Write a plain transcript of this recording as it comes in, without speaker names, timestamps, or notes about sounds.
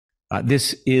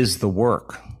This is the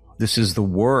work. This is the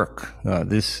work.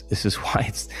 This is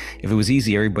why if it was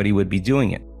easy, everybody would be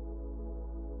doing it.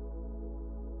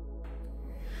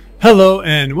 Hello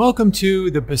and welcome to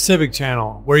the Pacific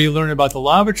Channel, where you learn about the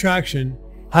law of attraction,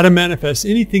 how to manifest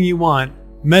anything you want,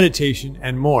 meditation,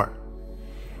 and more.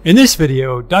 In this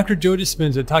video, Dr. Joe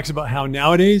Dispenza talks about how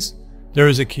nowadays there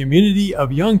is a community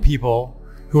of young people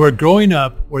who are growing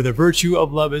up where the virtue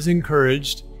of love is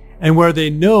encouraged and where they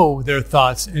know their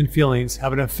thoughts and feelings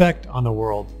have an effect on the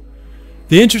world.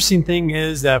 The interesting thing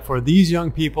is that for these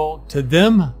young people, to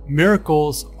them,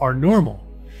 miracles are normal.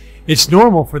 It's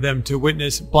normal for them to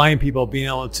witness blind people being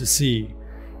able to see,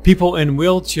 people in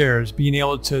wheelchairs being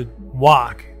able to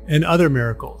walk, and other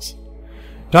miracles.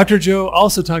 Dr. Joe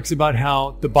also talks about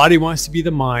how the body wants to be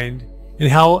the mind and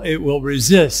how it will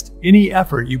resist any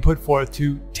effort you put forth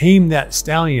to tame that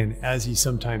stallion, as he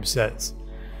sometimes says.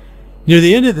 Near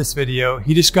the end of this video,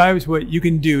 he describes what you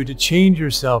can do to change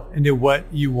yourself into what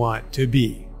you want to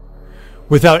be.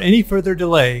 Without any further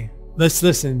delay, let's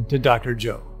listen to Dr.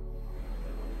 Joe.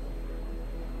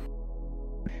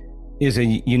 Is a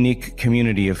unique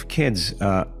community of kids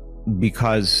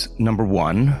because, number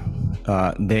one,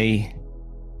 they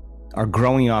are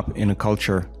growing up in a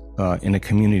culture, in a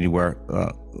community where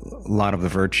a lot of the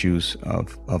virtues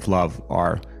of love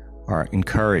are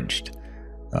encouraged.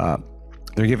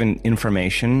 They're given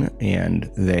information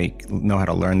and they know how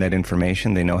to learn that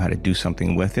information. They know how to do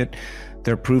something with it.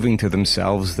 They're proving to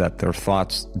themselves that their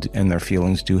thoughts and their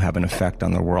feelings do have an effect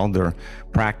on the world. They're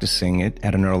practicing it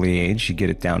at an early age. You get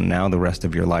it down now, the rest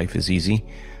of your life is easy.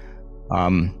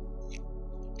 By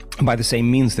the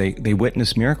same means, they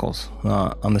witness miracles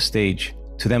on the stage.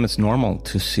 To them, it's normal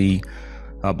to see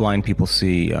blind people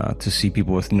see, to see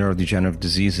people with neurodegenerative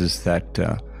diseases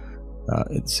that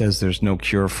it says there's no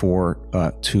cure for,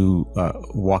 to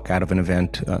walk out of an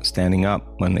event standing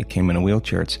up when they came in a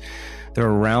wheelchair. They're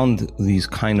around these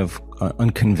kind of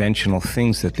unconventional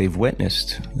things that they've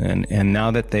witnessed. And now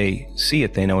that they see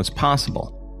it, they know it's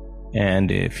possible.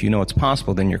 And if you know it's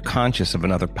possible, then you're conscious of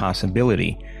another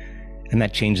possibility. And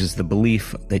that changes the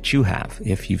belief that you have.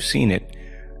 If you've seen it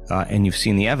and you've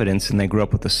seen the evidence and they grew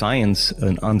up with the science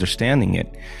and understanding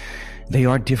it, they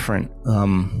are different,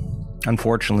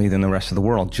 unfortunately, than the rest of the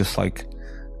world. Just like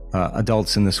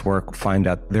adults in this work find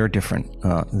out they're different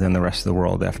than the rest of the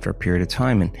world after a period of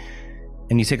time.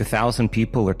 And you take 1,000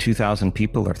 people or 2,000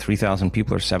 people or 3,000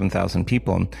 people or 7,000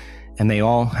 people, and they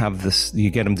all have this, you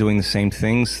get them doing the same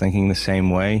things, thinking the same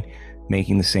way,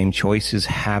 making the same choices,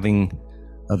 having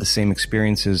the same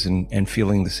experiences and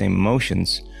feeling the same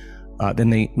emotions,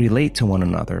 then they relate to one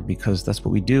another, because that's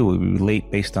what we do. We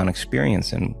relate based on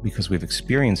experience, and because we've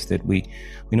experienced it, we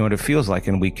know what it feels like,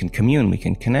 and we can commune, we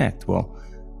can connect. Well,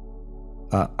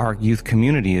 our youth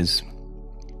community is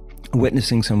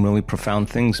witnessing some really profound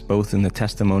things, both in the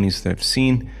testimonies they've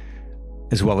seen,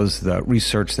 as well as the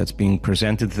research that's being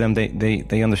presented to them.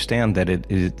 They understand that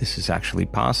this is actually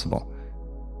possible.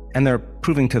 And they're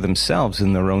proving to themselves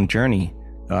in their own journey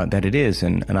that it is.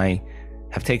 And I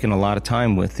have taken a lot of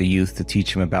time with the youth to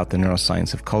teach them about the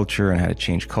neuroscience of culture and how to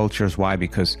change cultures. Why?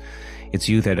 Because it's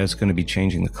you that is going to be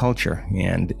changing the culture.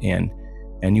 And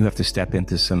you have to step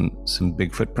into some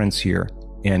big footprints here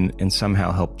and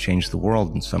somehow help change the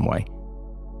world in some way.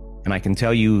 And I can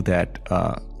tell you that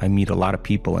I meet a lot of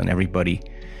people, and everybody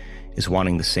is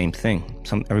wanting the same thing.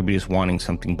 Everybody is wanting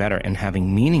something better and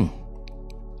having meaning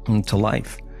to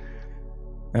life.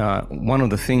 One of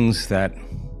the things that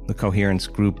the Coherence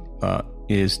Group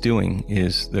is doing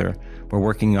is we're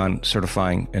working on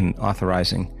certifying and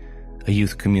authorizing a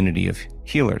youth community of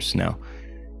healers. Now,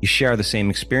 you share the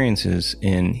same experiences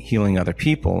in healing other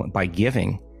people by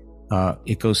giving.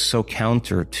 It goes so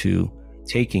counter to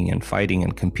taking and fighting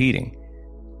and competing.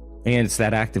 And it's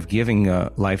that act of giving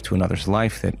life to another's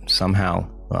life that somehow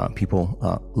people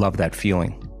love that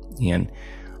feeling. And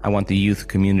I want the youth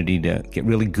community to get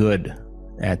really good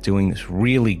at doing this,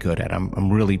 really good at it.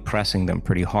 I'm really pressing them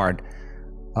pretty hard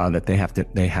that they have to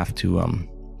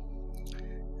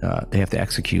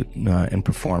execute and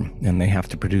perform, and they have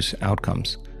to produce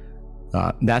outcomes.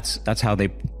 That's how they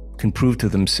can prove to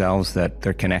themselves that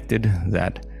they're connected,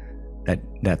 that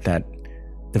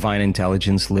divine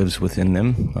intelligence lives within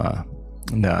them,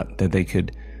 that they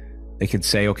could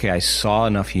say, okay, I saw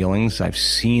enough healings, I've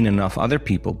seen enough other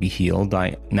people be healed,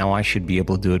 now I should be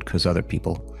able to do it because other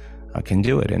people can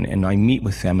do it. And I meet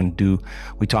with them and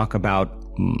we talk about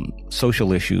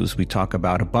social issues, we talk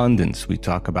about abundance, we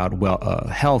talk about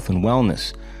health and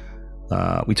wellness,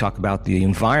 we talk about the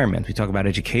environment, we talk about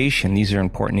education. These are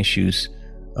important issues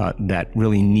that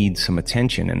really need some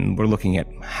attention, and we're looking at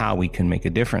how we can make a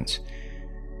difference.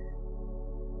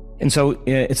 And so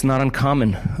it's not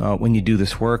uncommon when you do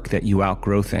this work that you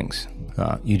outgrow things.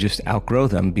 You just outgrow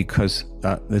them because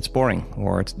it's boring,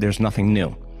 or there's nothing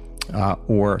new,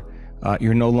 or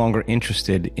you're no longer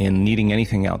interested in needing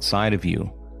anything outside of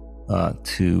you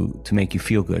to make you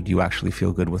feel good. You actually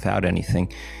feel good without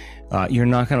anything. You're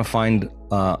not going to find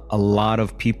a lot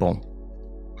of people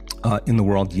in the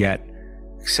world yet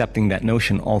accepting that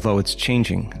notion, although it's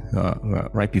changing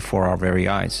right before our very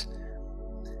eyes.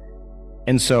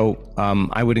 And so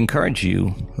I would encourage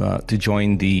you to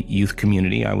join the youth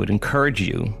community. I would encourage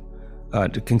you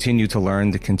to continue to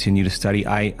learn, to continue to study.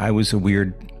 I was a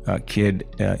weird kid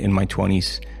in my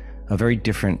 20s, a very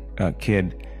different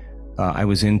kid. I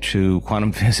was into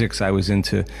quantum physics. I was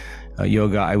into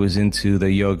yoga. I was into the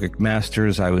yogic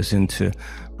masters. I was into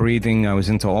breathing. I was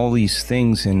into all these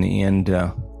things. And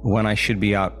when I should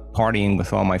be out partying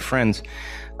with all my friends,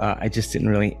 I just didn't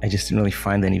really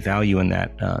find any value in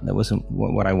that. That wasn't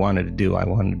what I wanted to do. I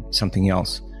wanted something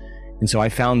else. And so I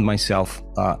found myself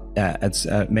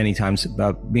at many times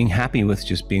being happy with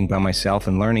just being by myself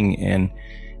and learning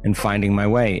and finding my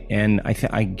way. And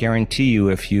I guarantee you,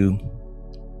 if you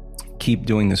keep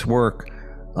doing this work,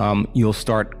 you'll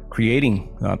start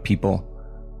creating people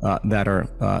that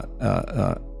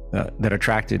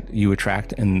you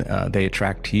attract, and they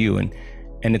attract to you.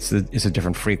 And it's a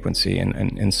different frequency.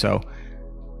 And so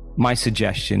my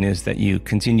suggestion is that you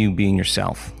continue being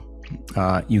yourself.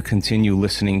 You continue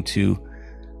listening to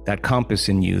that compass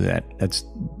in you that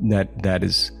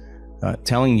is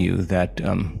telling you that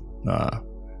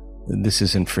this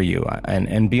isn't for you,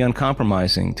 and be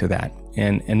uncompromising to that,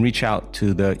 and reach out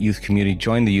to the youth community,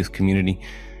 join the youth community.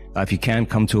 If you can,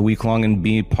 come to a week long and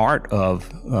be part of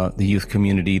the youth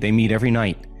community. They meet every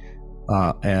night.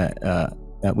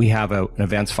 We have an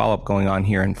events follow-up going on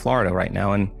here in Florida right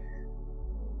now, and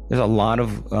there's a lot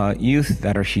of youth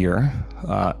that are here,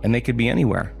 and they could be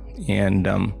anywhere,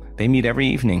 and they meet every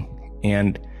evening.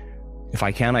 And if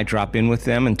I can, I drop in with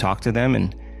them and talk to them,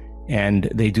 and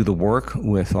they do the work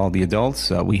with all the adults.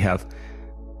 We have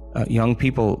young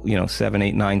people, 7,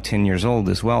 8, 9, 10 years old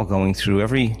as well, going through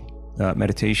every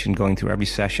meditation, going through every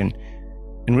session,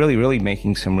 and really, really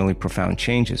making some really profound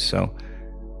changes.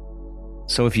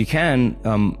 So if you can,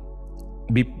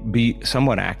 be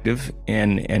somewhat active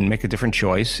and make a different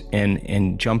choice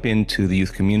and jump into the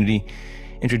youth community.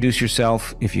 Introduce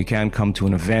yourself. If you can, come to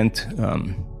an event.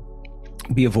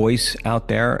 Be a voice out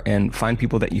there and find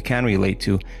people that you can relate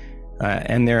to.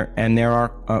 And there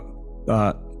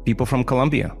are people from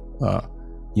Colombia,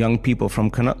 young people from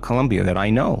Colombia that I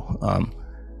know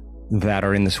that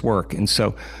are in this work. And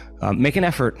so make an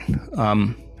effort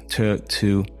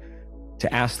to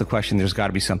ask the question, there's got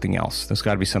to be something else. There's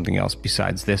got to be something else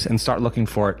besides this, and start looking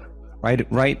for it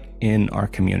right in our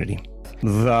community.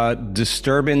 The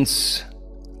disturbance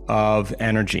of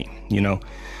energy,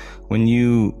 when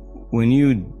you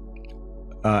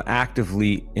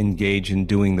actively engage in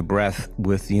doing the breath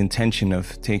with the intention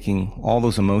of taking all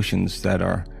those emotions that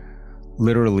are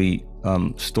literally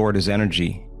stored as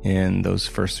energy in those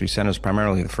first 3 centers,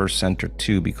 primarily the first center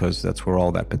 2, because that's where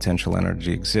all that potential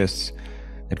energy exists,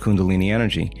 that Kundalini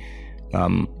energy,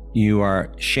 you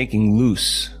are shaking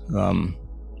loose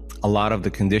a lot of the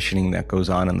conditioning that goes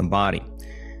on in the body.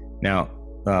 Now,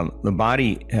 the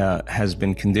body has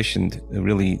been conditioned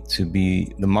really to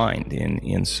be the mind,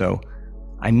 and so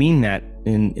I mean that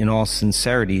in all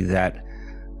sincerity, that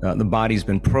the body's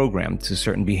been programmed to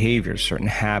certain behaviors, certain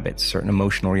habits, certain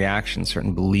emotional reactions,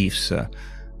 certain beliefs.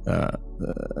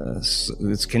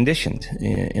 It's conditioned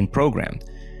and programmed.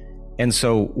 And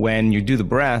so when you do the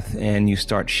breath and you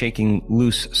start shaking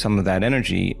loose some of that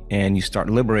energy and you start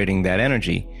liberating that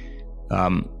energy,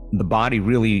 the body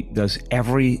really does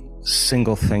every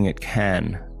single thing it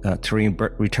can to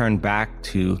return back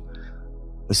to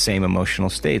the same emotional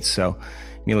state. So,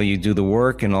 you do the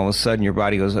work and all of a sudden your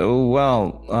body goes, oh,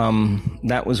 well,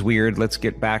 that was weird. Let's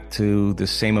get back to the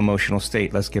same emotional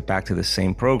state. Let's get back to the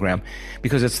same program,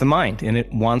 because it's the mind and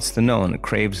it wants the known. It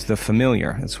craves the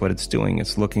familiar. That's what it's doing.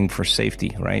 It's looking for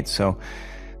safety, right? So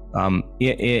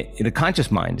the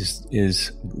conscious mind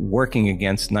is working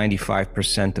against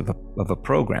 95% of a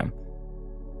program.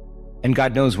 And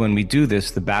God knows when we do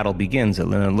this, the battle begins.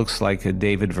 And it looks like a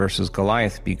David versus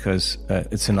Goliath, because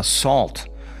it's an assault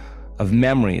of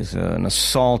memories, an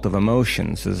assault of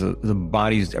emotions. The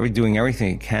body's doing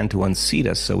everything it can to unseat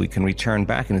us so we can return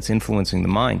back, and it's influencing the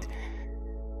mind.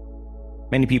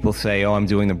 Many people say, oh, I'm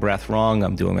doing the breath wrong,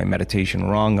 I'm doing my meditation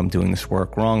wrong, I'm doing this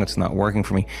work wrong, it's not working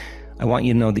for me. I want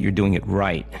you to know that you're doing it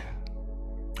right.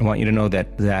 I want you to know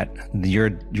that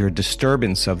your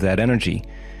disturbance of that energy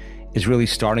is really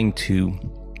starting to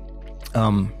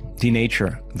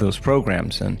denature those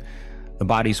programs, and the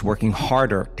body's working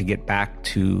harder to get back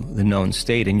to the known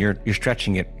state, and you're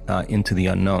stretching it into the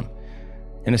unknown.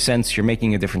 In a sense, you're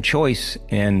making a different choice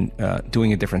and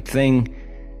doing a different thing.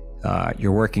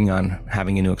 You're working on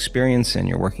having a new experience, and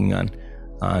you're working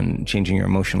on changing your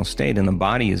emotional state, and the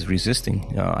body is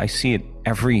resisting. I see it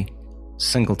every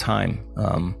single time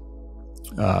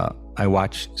I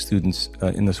watch students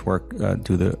in this work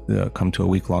do the come to a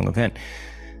week-long event.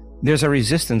 There's a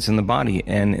resistance in the body,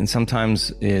 and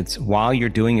sometimes it's while you're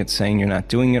doing it, saying you're not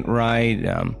doing it right.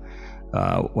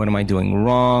 What am I doing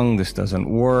wrong? This doesn't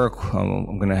work.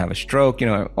 I'm going to have a stroke.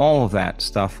 All of that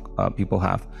stuff people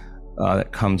have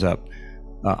that comes up.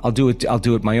 I'll do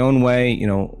it my own way.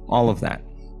 All of that.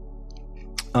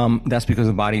 That's because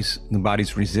the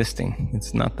body's resisting.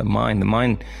 It's not the mind. The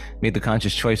mind made the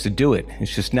conscious choice to do it.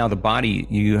 It's just now the body,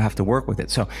 you have to work with it.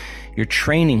 So you're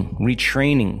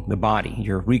retraining the body.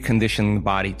 You're reconditioning the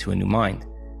body to a new mind.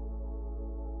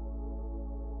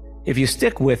 If you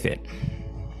stick with it,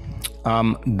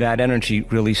 that energy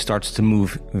really starts to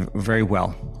move very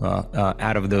well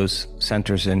out of those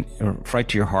centers and right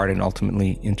to your heart and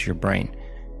ultimately into your brain.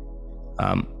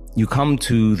 You come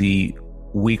to the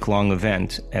week-long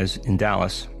event, as in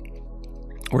Dallas.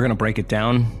 We're going to break it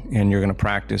down, and you're going to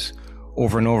practice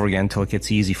over and over again until it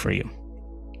gets easy for you,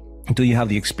 until you have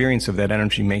the experience of that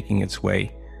energy making its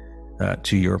way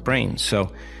to your brain.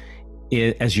 So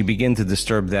as you begin to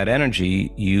disturb that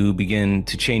energy, you begin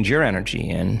to change your energy.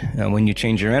 And when you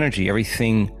change your energy,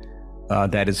 everything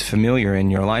that is familiar in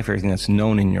your life, everything that's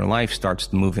known in your life starts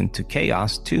to move into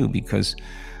chaos too, because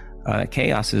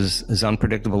chaos is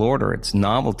unpredictable order. It's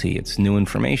novelty. It's new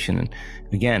information. And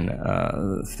again,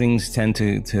 things tend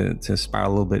to spiral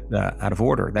a little bit out of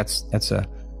order.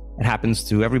 It happens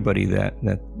to everybody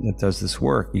that does this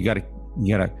work. You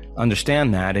gotta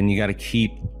understand that, and you gotta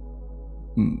keep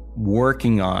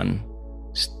working on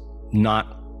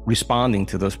not responding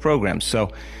to those programs.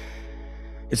 So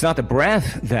it's not the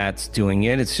breath that's doing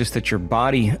it. It's just that your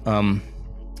body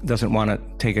doesn't want to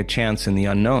take a chance in the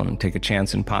unknown, take a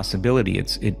chance in possibility.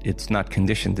 It's not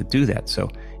conditioned to do that. So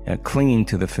clinging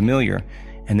to the familiar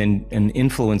and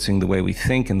influencing the way we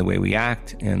think and the way we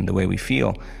act and the way we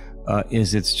feel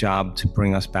is its job to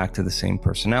bring us back to the same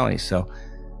personality. So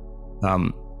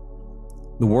the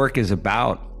work is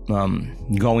about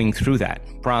going through that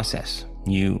process.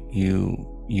 You're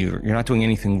not doing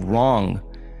anything wrong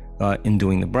in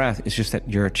doing the breath. It's just that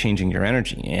you're changing your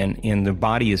energy, and the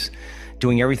body is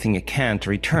doing everything it can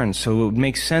to return. So it would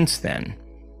make sense then,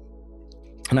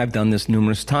 and I've done this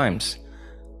numerous times,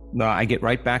 I get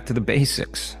right back to the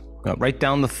basics. Write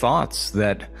down the thoughts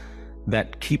that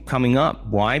keep coming up.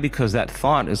 Why? Because that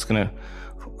thought is going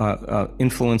to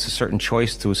influence a certain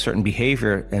choice to a certain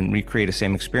behavior and recreate the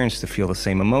same experience to feel the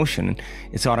same emotion.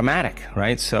 It's automatic,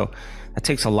 right? So that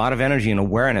takes a lot of energy and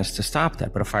awareness to stop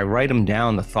that. But if I write them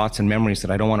down, the thoughts and memories that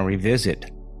I don't want to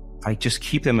revisit, if I just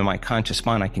keep them in my conscious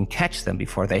mind, I can catch them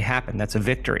before they happen. That's a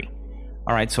victory.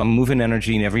 All right, so I'm moving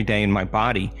energy every day in my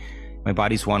body. My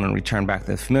body's wanting to return back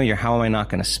to the familiar. How am I not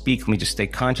going to speak? Let me just stay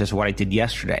conscious of what I did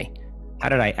yesterday. How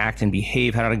did I act and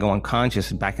behave? How did I go unconscious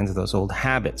and back into those old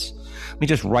habits? Let me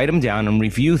just write them down and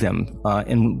review them.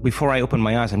 And before I open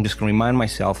my eyes, I'm just going to remind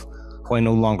myself who I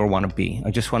no longer want to be. I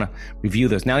just want to review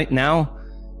those. Now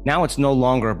it's no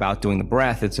longer about doing the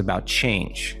breath. It's about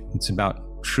change. It's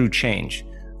about true change.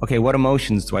 Okay, what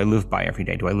emotions do I live by every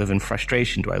day? Do I live in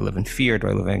frustration? Do I live in fear? Do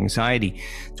I live in anxiety?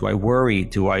 Do I worry?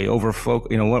 Do I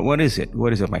overfocus? What is it?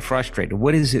 What is it? Am I frustrated?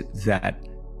 What is it that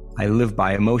I live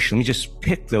by emotionally? Let me just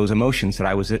pick those emotions that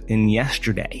I was in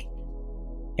yesterday.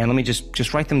 And let me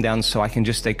just write them down so I can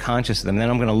just stay conscious of them. Then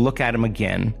I'm going to look at them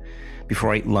again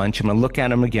before I eat lunch. I'm going to look at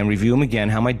them again, review them again.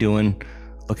 How am I doing?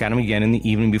 Look at them again in the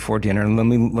evening before dinner. And let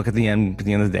me look at the end of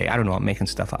the day. I don't know. I'm making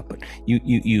stuff up. But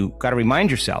you got to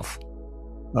remind yourself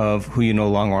of who you no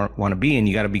longer want to be. And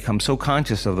you got to become so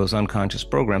conscious of those unconscious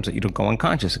programs that you don't go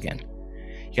unconscious again.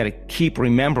 You got to keep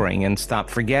remembering and stop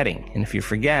forgetting. And if you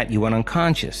forget, you went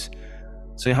unconscious.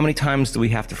 So how many times do we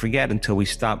have to forget until we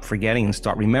stop forgetting and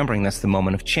start remembering? That's the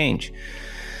moment of change.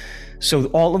 So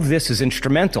all of this is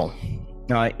instrumental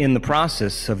in the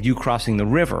process of you crossing the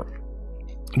river,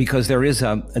 because there is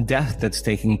a death that's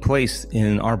taking place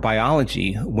in our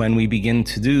biology when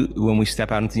we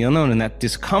step out into the unknown, and that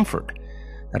discomfort,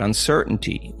 that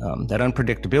uncertainty, that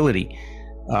unpredictability,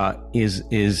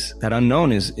 is that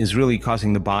unknown is really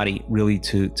causing the body really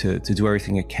to do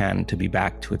everything it can to be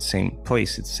back to its same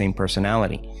place, its same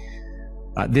personality.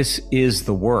 This is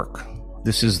the work.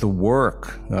 This is the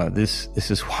work. This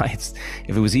is why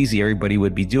if it was easy, everybody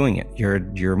would be doing it.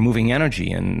 You're moving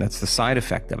energy, and that's the side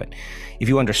effect of it. If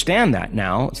you understand that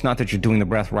now, it's not that you're doing the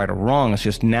breath right or wrong. It's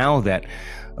just now that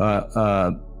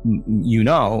you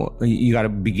got to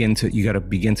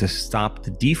begin to stop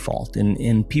the default.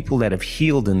 And people that have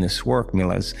healed in this work,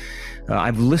 Milas,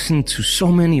 I've listened to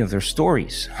so many of their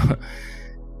stories.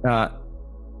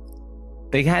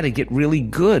 They had to get really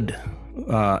good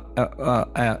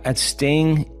at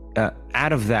staying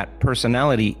out of that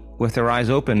personality with their eyes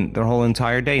open their whole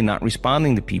entire day, not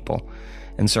responding to people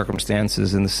and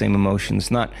circumstances and the same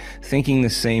emotions, not thinking the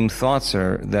same thoughts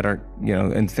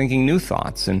and thinking new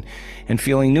thoughts and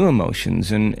feeling new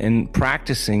emotions and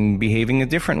practicing behaving a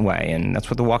different way. And that's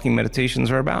what the walking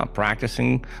meditations are about,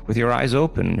 practicing with your eyes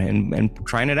open and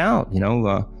trying it out,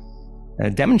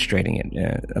 demonstrating it.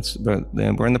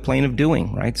 We're in the plane of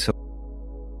doing, right?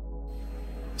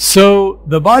 So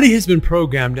the body has been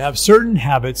programmed to have certain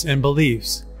habits and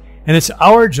beliefs, and it's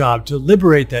our job to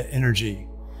liberate that energy.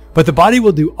 But the body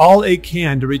will do all it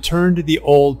can to return to the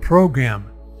old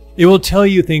program. It will tell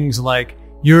you things like,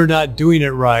 you're not doing it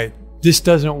right, this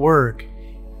doesn't work,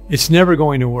 it's never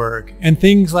going to work, and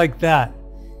things like that,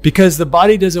 because the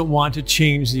body doesn't want to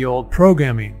change the old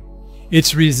programming.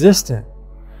 It's resistant.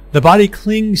 The body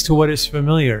clings to what is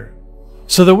familiar.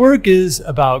 So the work is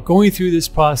about going through this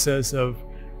process of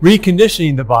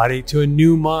reconditioning the body to a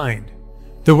new mind.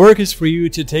 The work is for you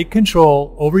to take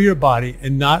control over your body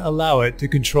and not allow it to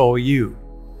control you.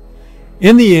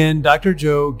 In the end, Dr.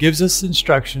 Joe gives us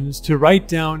instructions to write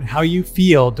down how you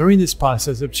feel during this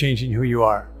process of changing who you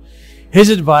are. His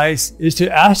advice is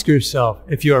to ask yourself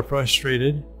if you are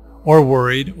frustrated or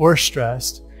worried or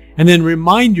stressed, and then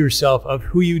remind yourself of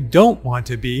who you don't want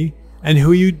to be and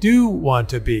who you do want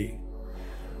to be.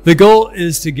 The goal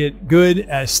is to get good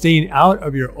at staying out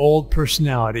of your old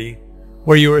personality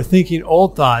where you are thinking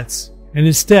old thoughts, and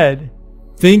instead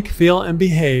think, feel, and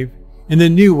behave in the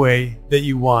new way that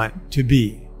you want to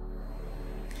be.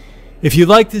 If you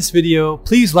like this video,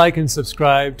 please like and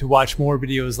subscribe to watch more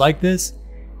videos like this.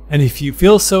 And if you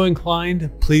feel so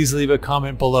inclined, please leave a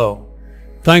comment below.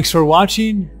 Thanks for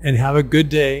watching and have a good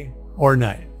day or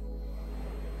night.